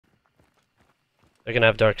They're gonna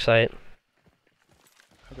have dark sight.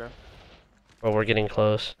 Okay. Well, we're getting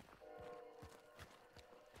close.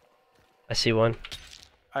 I see one.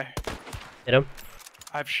 I Hit him.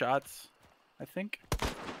 have shots, I think.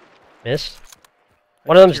 Missed. I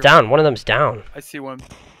One of think them's you're- down. One of them's down. I see one.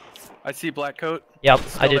 I see black coat. Yep,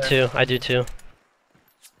 Still I do there. too. I do too.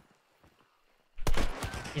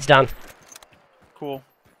 He's down. Cool.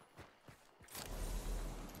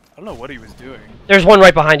 I don't know what he was doing. There's one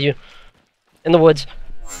right behind you. In the woods.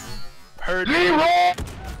 Heard.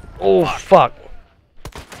 Oh, fuck.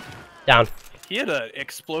 Down. He had an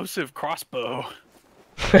explosive crossbow.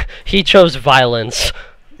 He chose violence.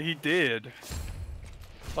 He did.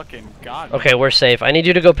 Fucking god. Okay, we're safe. I need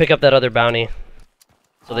you to go pick up that other bounty.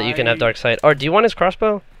 So that you can have dark sight. Or do you want his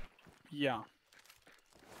crossbow? Yeah.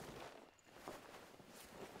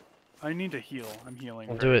 I need to heal. I'm healing.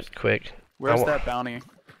 We'll do it quick. Where's that bounty?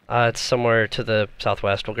 It's somewhere to the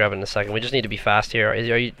southwest. We'll grab it in a second. We just need to be fast here. Are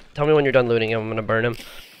you? Tell me when you're done looting him. I'm gonna burn him.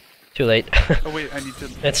 Too late. Oh wait, I need to.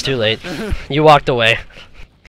 It's too late. You walked away.